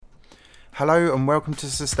Hello and welcome to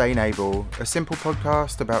Sustainable, a simple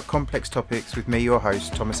podcast about complex topics with me, your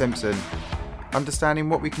host, Thomas Empson. Understanding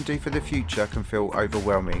what we can do for the future can feel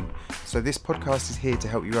overwhelming, so this podcast is here to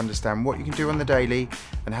help you understand what you can do on the daily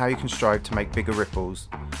and how you can strive to make bigger ripples.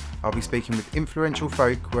 I'll be speaking with influential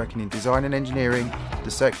folk working in design and engineering,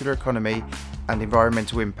 the circular economy and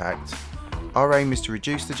environmental impact. Our aim is to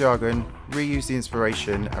reduce the jargon, reuse the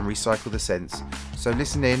inspiration and recycle the sense. So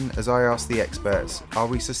listen in as I ask the experts, are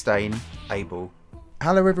we Sustain-able?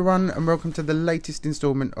 Hello everyone and welcome to the latest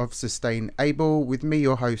instalment of Sustain-able with me,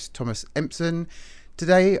 your host, Thomas Empson.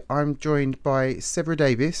 Today I'm joined by Severa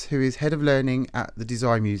Davis, who is Head of Learning at the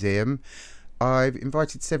Design Museum. I've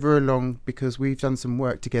invited Severa along because we've done some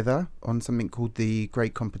work together on something called the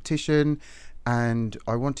Great Competition, and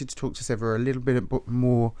I wanted to talk to Severa a little bit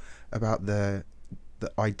more about the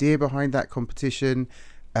idea behind that competition.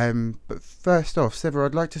 But first off, Severa,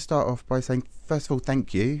 I'd like to start off by saying, first of all,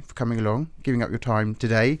 thank you for coming along, giving up your time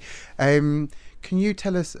today. Can you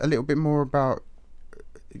tell us a little bit more about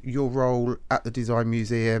your role at the Design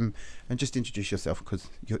Museum and just introduce yourself, because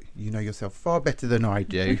you know yourself far better than I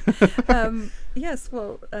do. Yes,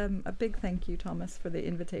 well, a big thank you, Thomas, for the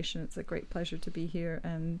invitation. It's a great pleasure to be here,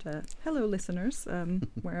 and hello, listeners,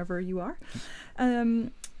 wherever you are.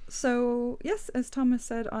 So, yes, as Thomas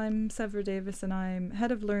said, I'm Severa Davis and I'm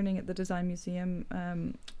Head of Learning at the Design Museum,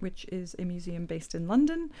 which is a museum based in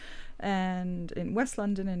London and in West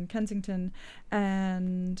London and Kensington.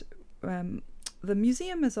 And the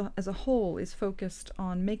museum as a whole is focused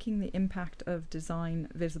on making the impact of design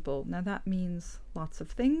visible. Now that means lots of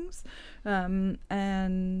things,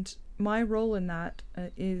 and my role in that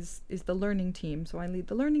is the learning team. So I lead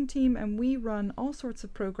the learning team and we run all sorts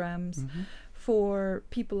of programs for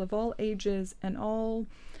people of all ages and all,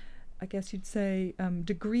 I guess you'd say,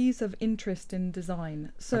 degrees of interest in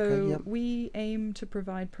design. So we aim to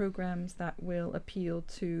provide programs that will appeal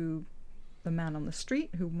to the man on the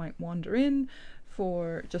street who might wander in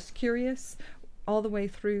for just curious, all the way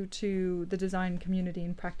through to the design community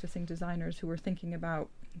and practicing designers who are thinking about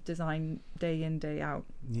design day in, day out.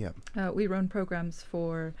 We run programs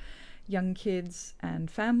for young kids and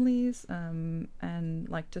families, and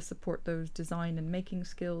like to support those design and making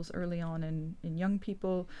skills early on in young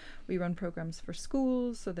people. We run programs for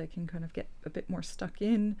schools so they can kind of get a bit more stuck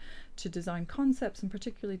in to design concepts, and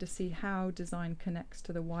particularly to see how design connects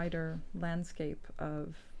to the wider landscape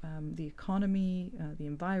of the economy, the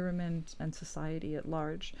environment, and society at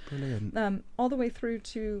large. Brilliant. All the way through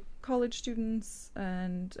to college students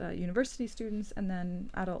and university students, and then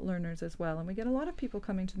adult learners as well. And we get a lot of people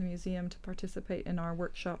coming to the museum to participate in our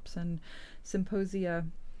workshops and symposia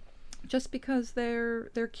just because they're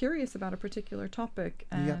curious about a particular topic,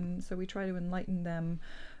 and so we try to enlighten them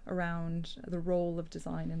around the role of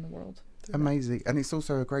design in the world. Amazing. And it's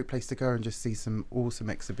also a great place to go and just see some awesome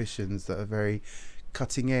exhibitions that are very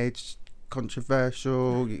cutting edge,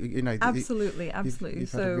 controversial, you know. Absolutely. You've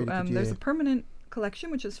So really there's a permanent collection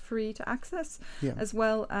which is free to access, as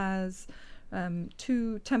well as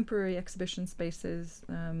 2 temporary exhibition spaces.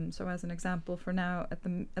 So as an example, for now, at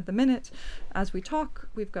the minute, as we talk,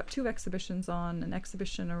 we've got 2 exhibitions on. An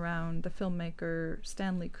exhibition around the filmmaker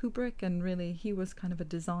Stanley Kubrick, and really he was kind of a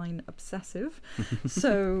design obsessive.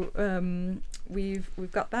 So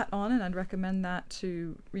we've got that on, and I'd recommend that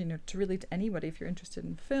to really to anybody if you're interested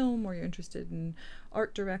in film, or you're interested in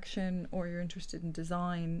art direction, or you're interested in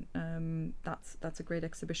design. That's a great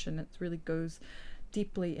exhibition. It really goes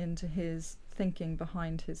deeply into his thinking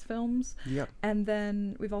behind his films. And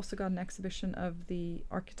then we've also got an exhibition of the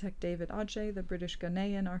architect David Adjaye, the British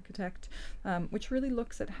Ghanaian architect, which really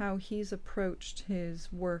looks at how he's approached his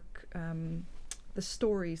work, the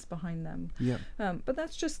stories behind them. But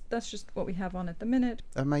that's just what we have on at the minute.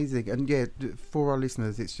 Amazing. And for our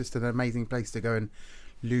listeners, it's just an amazing place to go and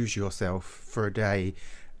lose yourself for a day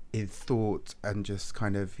in thought, and just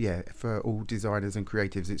kind of for all designers and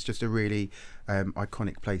creatives, it's just a really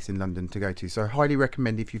iconic place in London to go to. So I highly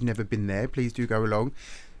recommend, if you've never been there, please do go along.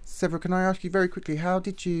 Severa, can I ask you very quickly, how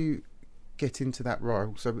did you get into that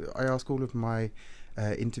role? So I ask all of my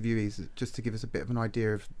interviewees just to give us a bit of an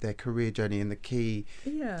idea of their career journey and the key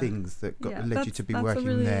things that led you to be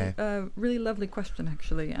working there. That's a really lovely question,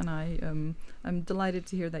 actually, and I'm delighted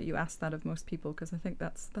to hear that you asked that of most people, because I think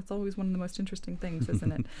that's always one of the most interesting things,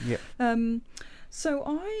 isn't it? So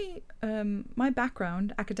my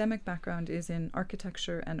background, academic background, is in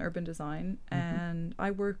architecture and urban design, and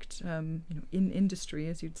I worked in industry,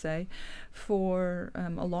 as you'd say, for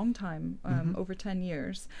a long time, over 10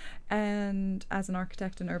 years, and as an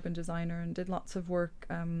architect and urban designer, and did lots of work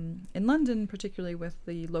in London, particularly with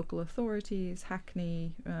the local authorities,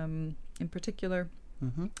 Hackney in particular,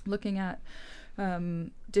 looking at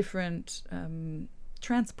different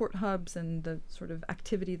transport hubs and the sort of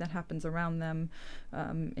activity that happens around them,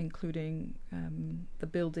 including the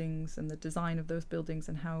buildings and the design of those buildings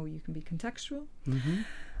and how you can be contextual.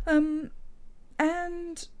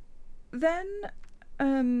 And then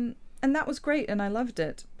and that was great, and I loved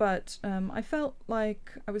it, but I felt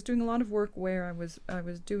like I was doing a lot of work where I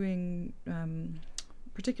was doing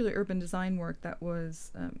particularly urban design work that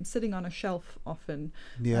was sitting on a shelf often,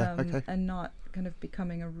 and not kind of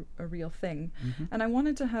becoming a real thing. And I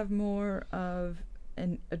wanted to have more of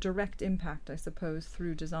a direct impact, I suppose,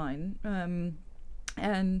 through design.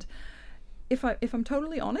 And if I'm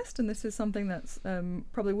totally honest, and this is something that's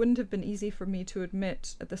probably wouldn't have been easy for me to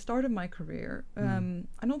admit at the start of my career,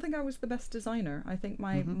 I don't think I was the best designer. I think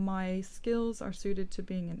my skills are suited to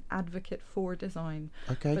being an advocate for design,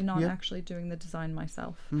 but not actually doing the design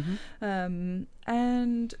myself.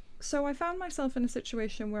 And so I found myself in a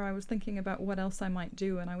situation where I was thinking about what else I might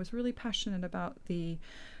do, and I was really passionate about the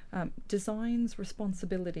design's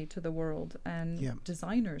responsibility to the world and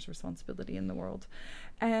designers' responsibility in the world.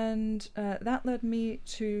 And that led me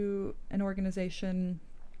to an organization,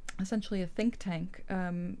 essentially a think tank,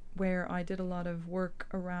 where I did a lot of work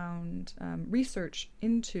around research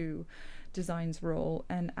into design's role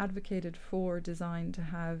and advocated for design to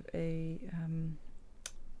have a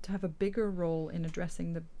bigger role in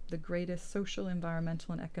addressing the greatest social,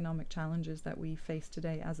 environmental, and economic challenges that we face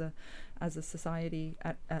today as a society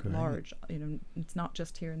at large. You know, it's not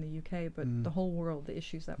just here in the UK, but the whole world, the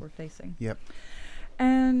issues that we're facing.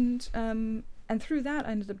 And through that,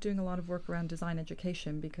 I ended up doing a lot of work around design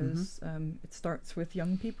education, because it starts with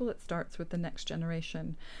young people, it starts with the next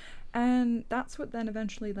generation. And that's what then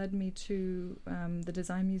eventually led me to the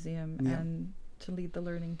Design Museum and to lead the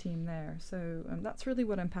learning team there. So that's really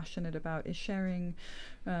what I'm passionate about, is sharing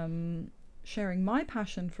my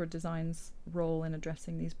passion for design's role in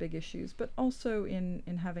addressing these big issues, but also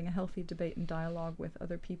in having a healthy debate and dialogue with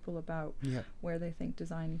other people about where they think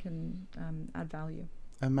design can add value.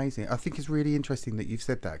 Amazing. I think it's really interesting that you've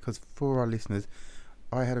said that, because for our listeners,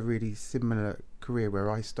 I had a really similar career where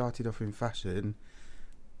I started off in fashion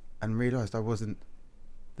and realised I wasn't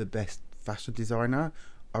the best fashion designer.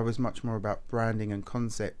 I was much more about branding and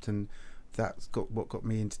concept, and that's what got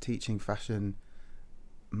me into teaching fashion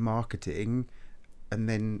marketing. And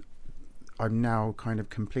then I'm now kind of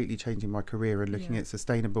completely changing my career and looking at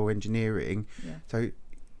sustainable engineering. So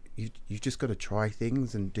you've just got to try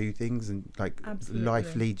things and do things, and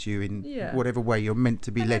life leads you in whatever way you're meant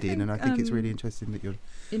to be led in. And I think it's really interesting that you're,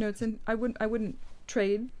 you know, I wouldn't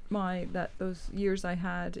trade those years I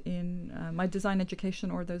had in my design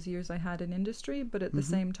education or those years I had in industry, but at the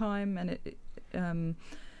same time, and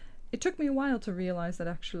it took me a while to realize that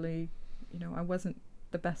actually, you know, I wasn't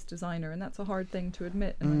the best designer, and that's a hard thing to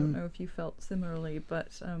admit, and I don't know if you felt similarly,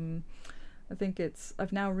 but I think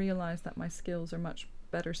I've now realized that my skills are much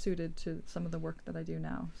better suited to some of the work that I do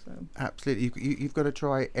now. So absolutely, you've got to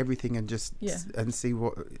try everything and just and see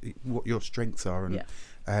what your strengths are, and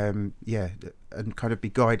and kind of be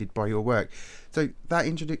guided by your work. So that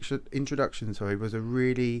introduction was a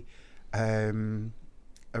really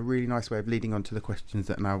nice way of leading on to the questions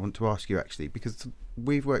that now I want to ask you, actually, because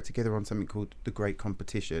we've worked together on something called The Great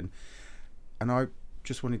Competition, and I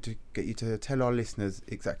just wanted to get you to tell our listeners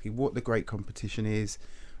exactly what The Great Competition is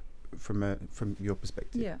from your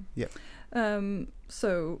perspective. The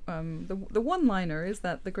one-liner is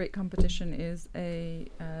that the Great Competition is a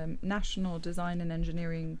national design and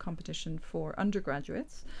engineering competition for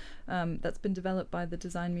undergraduates that's been developed by the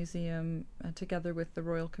Design Museum together with the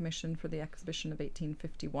Royal Commission for the Exhibition of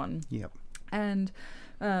 1851. And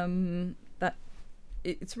that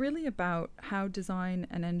it's really about how design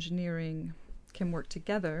and engineering can work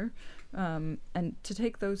together, and to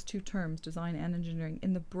take those two terms, design and engineering,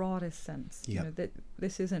 in the broadest sense. You know, that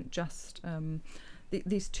this isn't just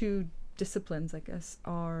these two disciplines, I guess,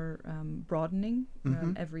 are broadening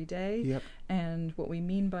every day, and what we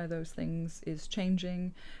mean by those things is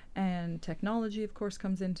changing, and technology, of course,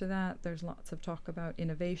 comes into that. There's lots of talk about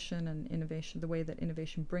innovation, and the way that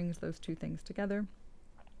innovation brings those two things together.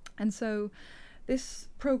 And so this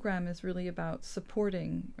program is really about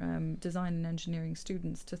supporting design and engineering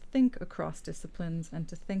students to think across disciplines and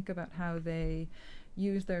to think about how they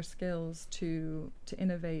use their skills to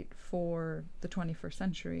innovate for the 21st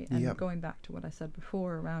century. And going back to what I said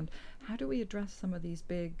before around how do we address some of these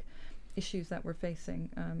big issues that we're facing.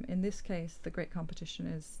 In this case, the Great Competition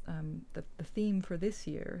is the theme for this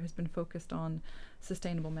year has been focused on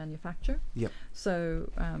sustainable manufacture. So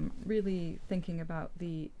really thinking about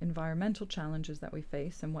the environmental challenges that we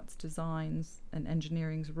face and what's design's and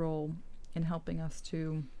engineering's role in helping us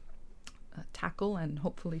to tackle and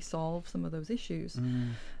hopefully solve some of those issues.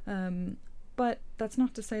 But that's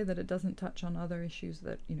not to say that it doesn't touch on other issues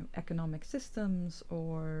that, economic systems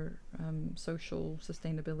or social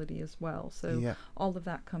sustainability as well. So all of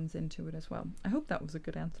that comes into it as well. I hope that was a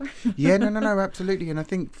good answer. No, absolutely. And I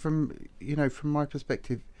think from my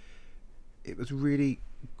perspective, it was really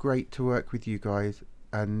great to work with you guys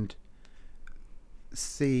and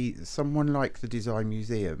see someone like the Design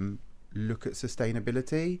Museum look at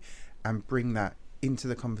sustainability and bring that into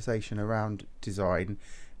the conversation around design,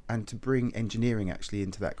 and to bring engineering actually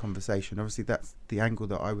into that conversation. Obviously that's the angle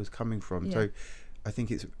that I was coming from. So I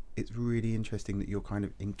think it's really interesting that you're kind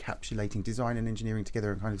of encapsulating design and engineering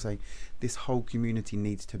together and kind of saying this whole community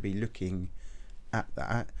needs to be looking at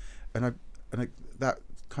that. And that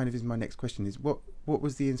kind of is my next question, is what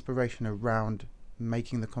was the inspiration around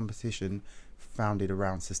making the competition founded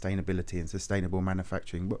around sustainability and sustainable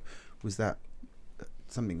manufacturing? What was that?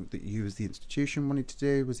 Something that you as the institution wanted to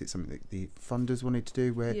do? Was it something that the funders wanted to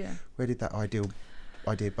do? Where did that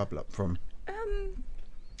idea bubble up from?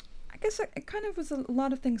 I guess it kind of was a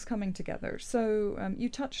lot of things coming together. So you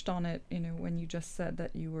touched on it, when you just said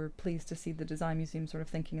that you were pleased to see the Design Museum sort of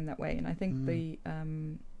thinking in that way. And I think the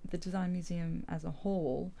Design Museum as a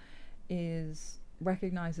whole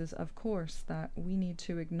recognizes, of course, that we need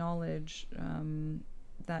to acknowledge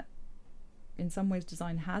that in some ways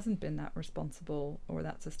design hasn't been that responsible or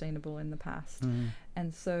that sustainable in the past.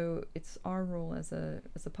 And so it's our role as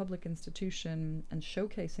a public institution, and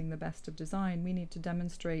showcasing the best of design, we need to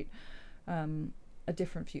demonstrate a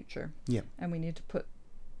different future. And we need to put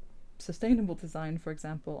sustainable design, for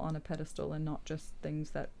example, on a pedestal, and not just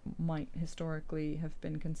things that might historically have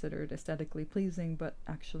been considered aesthetically pleasing but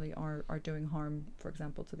actually are doing harm, for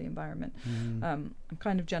example, to the environment. I'm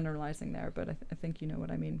kind of generalizing there, but I think you know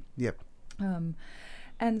what I mean.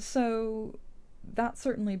 And so that's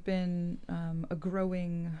certainly been a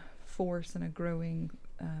growing force and a growing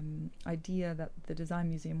idea that the Design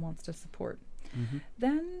Museum wants to support.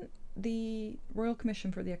 Then the Royal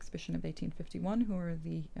Commission for the Exhibition of 1851, who are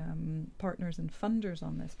the partners and funders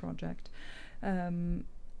on this project,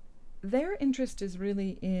 their interest is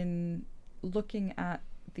really in looking at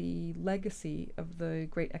the legacy of the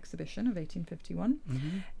Great Exhibition of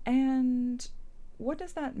 1851 and what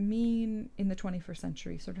does that mean in the 21st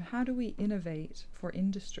century? Sort of how do we innovate for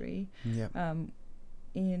industry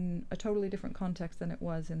in a totally different context than it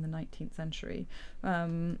was in the 19th century?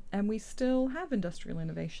 And we still have industrial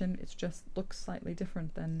innovation. It just looks slightly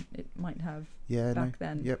different than it might have back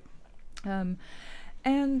then.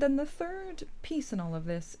 And then the third piece in all of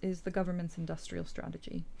this is the government's industrial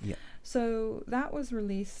strategy. So that was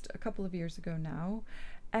released a couple of years ago now,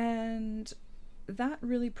 and that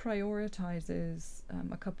really prioritizes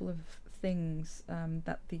a couple of things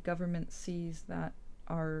that the government sees that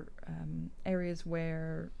are areas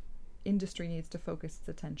where industry needs to focus its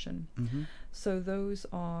attention. So those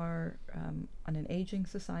are on an aging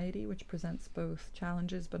society, which presents both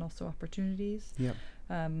challenges but also opportunities.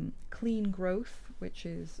 Clean growth, which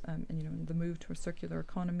is the move to a circular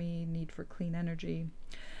economy, need for clean energy,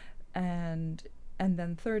 and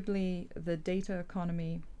then thirdly, the data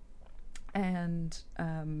economy and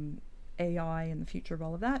AI and the future of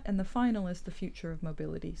all of that. And the final is the future of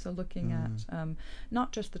mobility. So looking at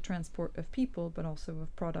not just the transport of people, but also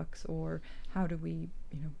of products, or how do we,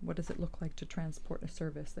 what does it look like to transport a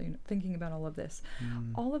service? So, thinking about all of this.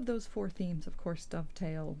 All of those four themes, of course,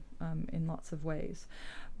 dovetail in lots of ways.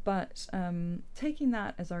 But taking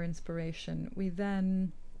that as our inspiration, we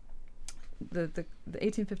then the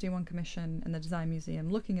 1851 Commission and the Design Museum,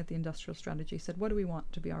 looking at the industrial strategy, said, what do we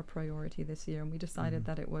want to be our priority this year? And we decided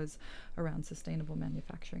that it was around sustainable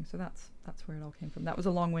manufacturing. So that's where it all came from. That was a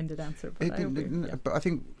long-winded answer, but but I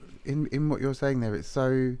think in what you're saying there, it's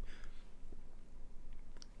so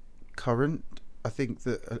current. I think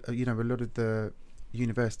that a lot of the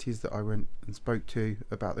universities that I went and spoke to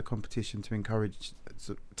about the competition to encourage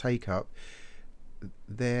take up,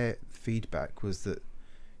 their feedback was that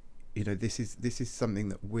this is something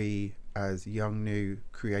that we as young new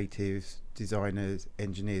creatives, designers,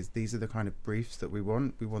 engineers, these are the kind of briefs that we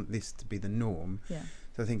want. We want this to be the norm.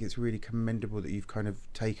 So I think it's really commendable that you've kind of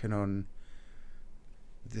taken on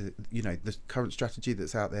the current strategy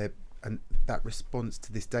that's out there, and that response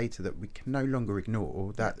to this data that we can no longer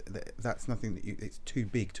ignore. That's nothing that it's too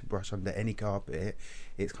big to brush under any carpet.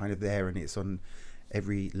 It's kind of there, and it's on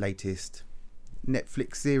every latest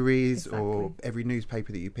Netflix series or every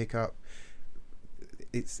newspaper that you pick up.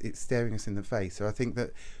 It's staring us in the face. So I think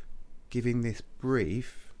that giving this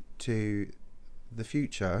brief to the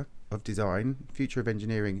future of design, future of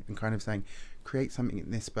engineering, and kind of saying, create something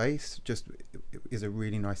in this space just is a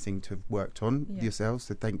really nice thing to have worked on yourselves.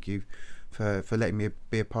 So thank you for letting me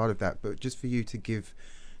be a part of that. But just for you to give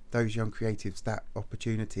those young creatives that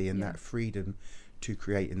opportunity and that freedom to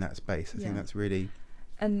create in that space, I think that's really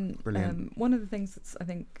brilliant. One of the things that's, I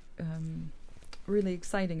think, really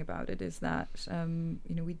exciting about it is that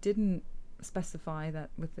we didn't specify that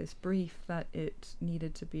with this brief that it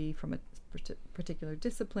needed to be from a particular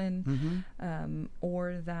discipline,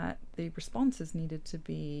 or that the responses needed to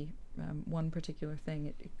be one particular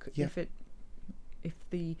thing. It could, if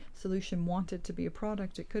the solution wanted to be a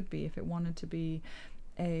product, it could be. If it wanted to be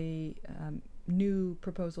a new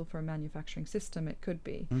proposal for a manufacturing system, it could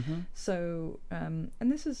be. So and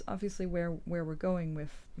this is obviously where we're going with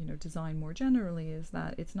design more generally, is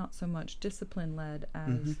that it's not so much discipline led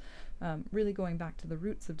as really going back to the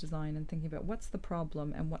roots of design and thinking about what's the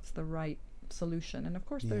problem and what's the right solution. And of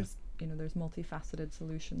course there's multifaceted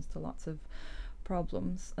solutions to lots of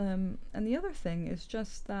problems, and the other thing is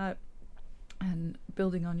just that, and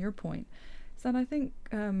building on your point, is that I think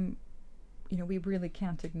we really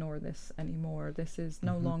can't ignore this anymore. This is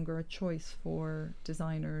no longer a choice for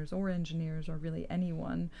designers or engineers or really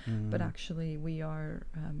anyone, but actually we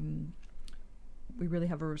really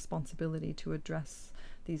have a responsibility to address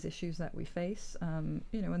these issues that we face. And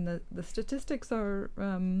the statistics are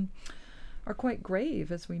quite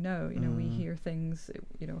grave, as we know. We hear things.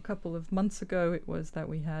 A couple of months ago, it was that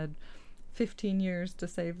we had 15 years to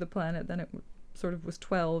save the planet. Then it sort of was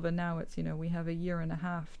 12, and now it's we have a year and a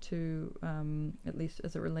half to at least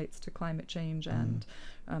as it relates to climate change and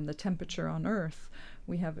the temperature on Earth,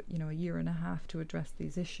 we have a year and a half to address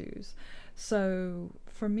these issues. So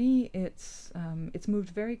for me, it's moved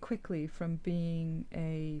very quickly from being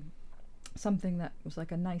something that was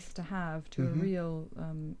like a nice to have to a real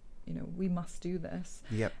we must do this.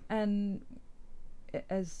 And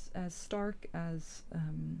as stark as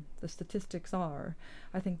the statistics are,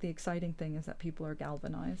 I think the exciting thing is that people are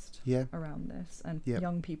galvanized around this, and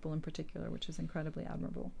young people in particular, which is incredibly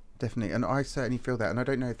admirable. Definitely, and I certainly feel that, and I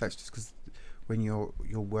don't know if that's just because when you're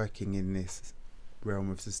working in this realm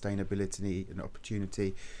of sustainability and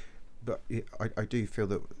opportunity, but I do feel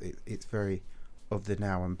that it's very of the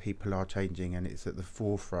now, and people are changing, and it's at the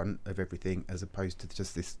forefront of everything as opposed to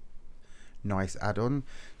just this nice add-on.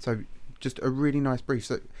 So just a really nice brief.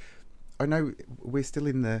 So I know we're still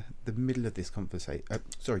in the middle of this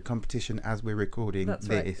competition as we're recording this.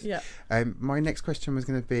 Right, yeah. My next question was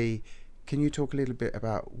going to be, can you talk a little bit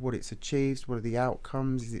about what it's achieved? What are the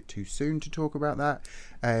outcomes? Is it too soon to talk about that?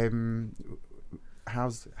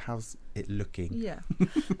 How's it looking? Yeah.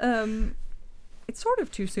 It's sort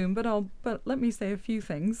of too soon, but let me say a few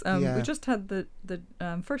things. We just had the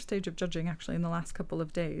first stage of judging actually in the last couple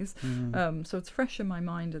of days, so it's fresh in my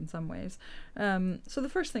mind in some ways. So the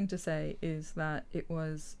first thing to say is that it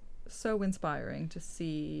was so inspiring to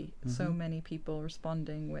see so many people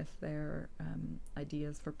responding with their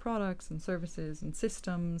ideas for products and services and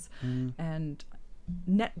systems and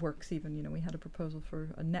networks. Even we had a proposal for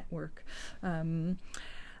a network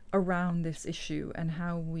around this issue and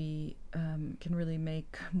how we can really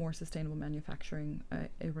make more sustainable manufacturing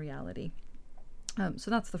a reality.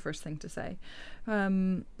 So that's the first thing to say.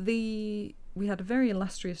 We had a very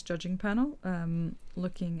illustrious judging panel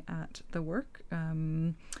looking at the work,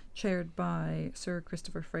 chaired by Sir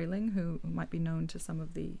Christopher Frayling, who might be known to some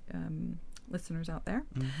of the listeners out there,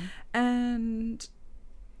 and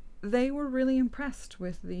they were really impressed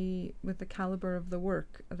with the caliber of the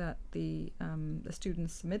work that the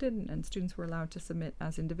students submitted, and students were allowed to submit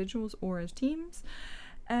as individuals or as teams.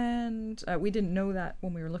 And we didn't know that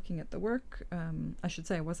when we were looking at the work. I should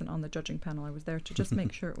say I wasn't on the judging panel. I was there to just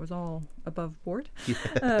make sure it was all above board.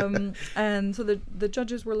 And so the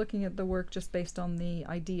judges were looking at the work just based on the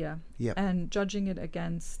idea and judging it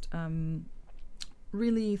against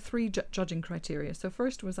really three judging criteria. So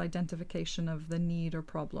first was identification of the need or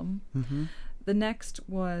problem. The next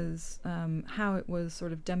was how it was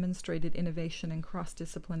sort of demonstrated innovation and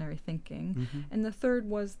cross-disciplinary thinking. And the third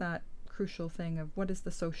was that crucial thing of what is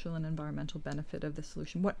the social and environmental benefit of the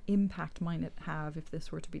solution? What impact might it have if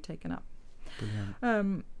this were to be taken up?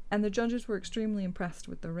 And the judges were extremely impressed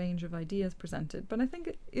with the range of ideas presented. But I think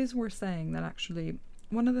it is worth saying that actually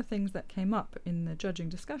one of the things that came up in the judging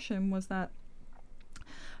discussion was that,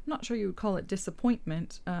 I'm not sure you would call it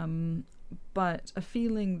disappointment, but a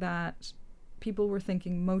feeling that people were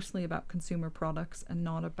thinking mostly about consumer products and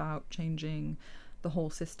not about changing the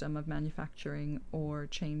whole system of manufacturing or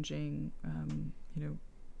changing,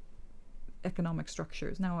 economic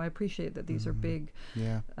structures. Now, I appreciate that these are big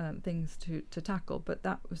things to tackle, but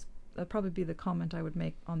that'd probably be the comment I would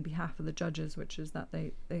make on behalf of the judges, which is that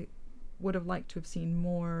they would have liked to have seen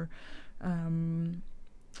more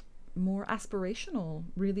aspirational,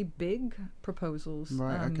 really big proposals,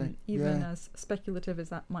 even as speculative as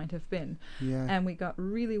that might have been. And we got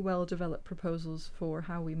really well developed proposals for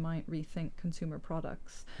how we might rethink consumer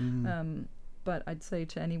products. But I'd say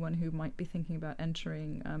to anyone who might be thinking about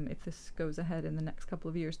entering, if this goes ahead in the next couple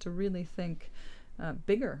of years, to really think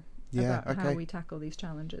bigger about how we tackle these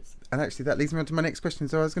challenges. And actually that leads me on to my next question.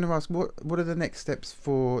 So I was going to ask, what are the next steps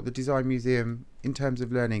for the Design Museum in terms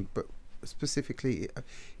of learning, but specifically,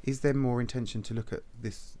 is there more intention to look at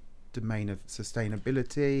this domain of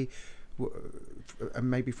sustainability,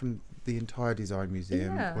 and maybe from the entire Design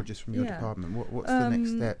Museum, or just from your department? What's the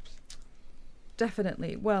next steps?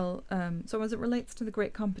 Definitely. Well, so as it relates to the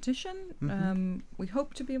Great Competition, we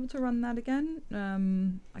hope to be able to run that again.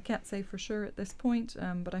 I can't say for sure at this point,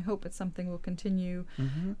 but I hope it's something we'll continue.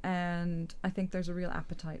 And I think there's a real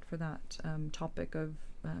appetite for that topic of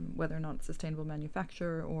whether or not it's sustainable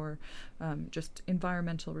manufacture or just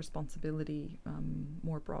environmental responsibility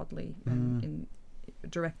more broadly and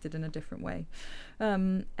directed in a different way.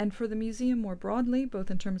 And for the museum more broadly, both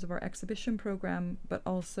in terms of our exhibition program, but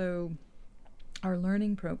also our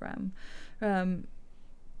learning program,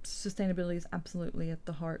 sustainability is absolutely at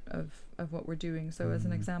the heart of what we're doing. So as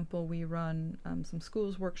an example, we run some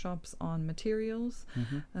schools workshops on materials,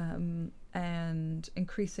 and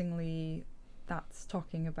increasingly that's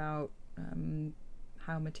talking about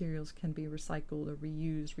how materials can be recycled or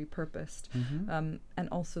reused, repurposed, and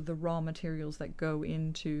also the raw materials that go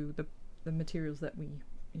into the materials that we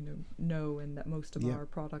know and that most of our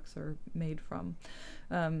products are made from.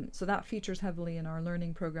 So that features heavily in our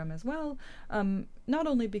learning program as well, not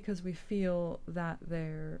only because we feel that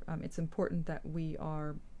it's important that we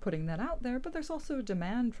are putting that out there, but there's also a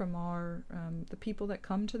demand from our the people that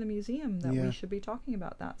come to the museum that we should be talking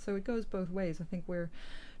about that. So it goes both ways. I think we're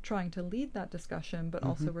trying to lead that discussion, but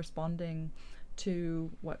also responding to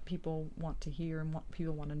what people want to hear and what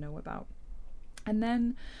people want to know about. And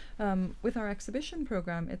then with our exhibition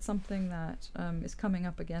program, it's something that is coming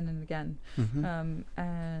up again and again.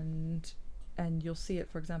 And you'll see it,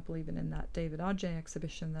 for example, even in that David Adjaye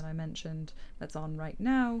exhibition that I mentioned that's on right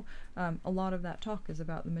now. A lot of that talk is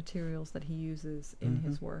about the materials that he uses in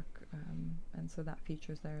his work. And so that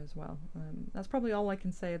features there as well. That's probably all I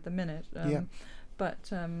can say at the minute.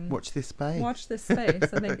 But watch this space. Watch this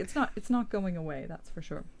space. I think it's not going away, that's for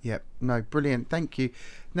sure. Yep. No, brilliant. Thank you.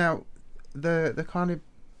 Now, the kind of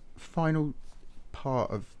final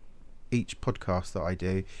part of each podcast that I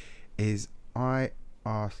do is I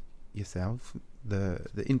ask yourself, the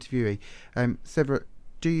interviewee, Severa,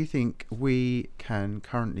 do you think we can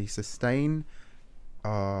currently sustain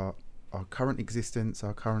our current existence,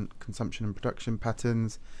 our current consumption and production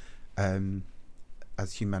patterns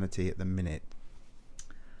as humanity at the minute?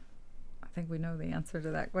 I think we know the answer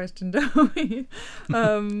to that question, don't we?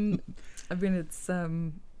 I mean, it's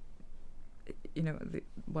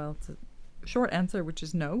it's a short answer, which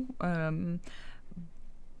is no.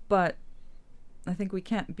 But I think we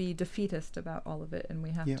can't be defeatist about all of it, and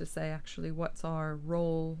we have to say, actually, what's our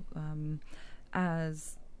role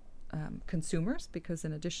as consumers? Because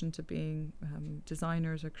in addition to being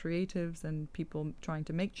designers or creatives and people trying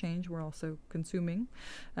to make change, we're also consuming,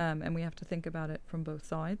 and we have to think about it from both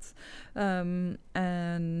sides. And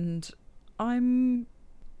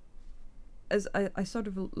as I sort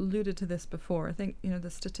of alluded to this before, I think, the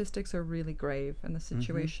statistics are really grave, and the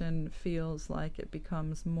situation feels like it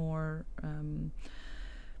becomes more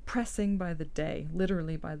pressing by the day,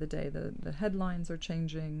 literally by the day. The headlines are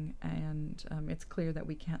changing, and it's clear that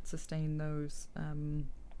we can't sustain those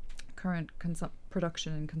current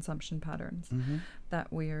production and consumption patterns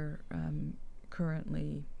that we're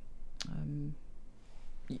currently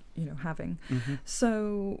having.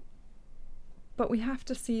 So, but we have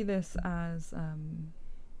to see this as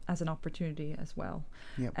an opportunity as well.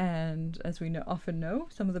 And as we often know,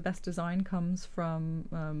 some of the best design comes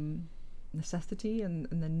from necessity and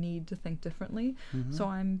the need to think differently. So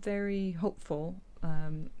I'm very hopeful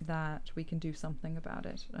that we can do something about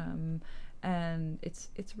it. And it's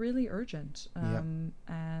really urgent.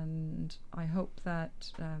 And I hope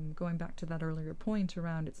that going back to that earlier point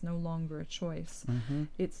around it's no longer a choice.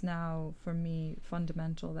 It's now, for me,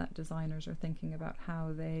 fundamental that designers are thinking about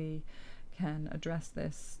how they can address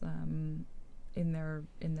this in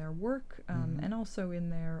their work and also in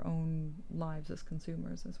their own lives as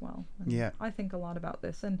consumers as well. And I think a lot about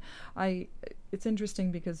this, and it's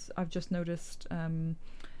interesting because I've just noticed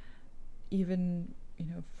even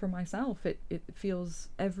for myself, it feels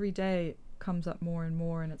every day it comes up more and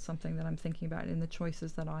more, and it's something that I'm thinking about in the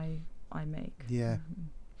choices that I make.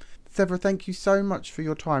 Severa, thank you so much for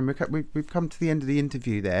your time. We've come to the end of the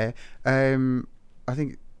interview there. I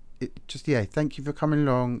think thank you for coming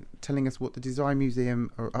along, telling us what the Design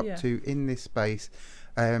Museum are up to in this space.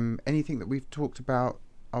 Anything that we've talked about,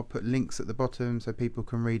 I'll put links at the bottom so people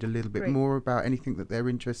can read a little bit more about anything that they're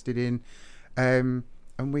interested in.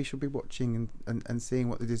 And we shall be watching and seeing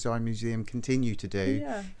what the Design Museum continue to do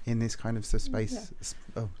in this kind of space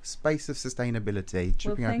of sustainability.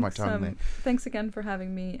 Tripping over my tongue there. Thanks again for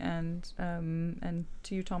having me, and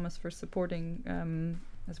to you, Thomas, for supporting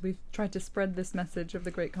as we've tried to spread this message of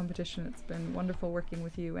the great competition. It's been wonderful working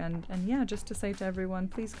with you, and just to say to everyone,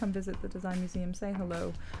 please come visit the Design Museum, say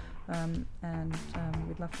hello, and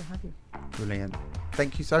we'd love to have you. Brilliant.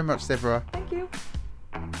 Thank you so much, Severa. Thank you.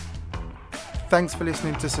 Thanks for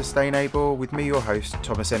listening to Sustainable with me, your host,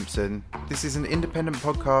 Thomas Empson. This is an independent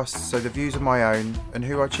podcast, so the views are my own, and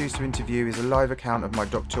who I choose to interview is a live account of my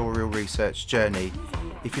doctoral research journey.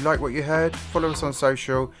 If you like what you heard, follow us on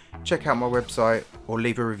social, check out my website, or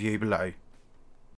leave a review below.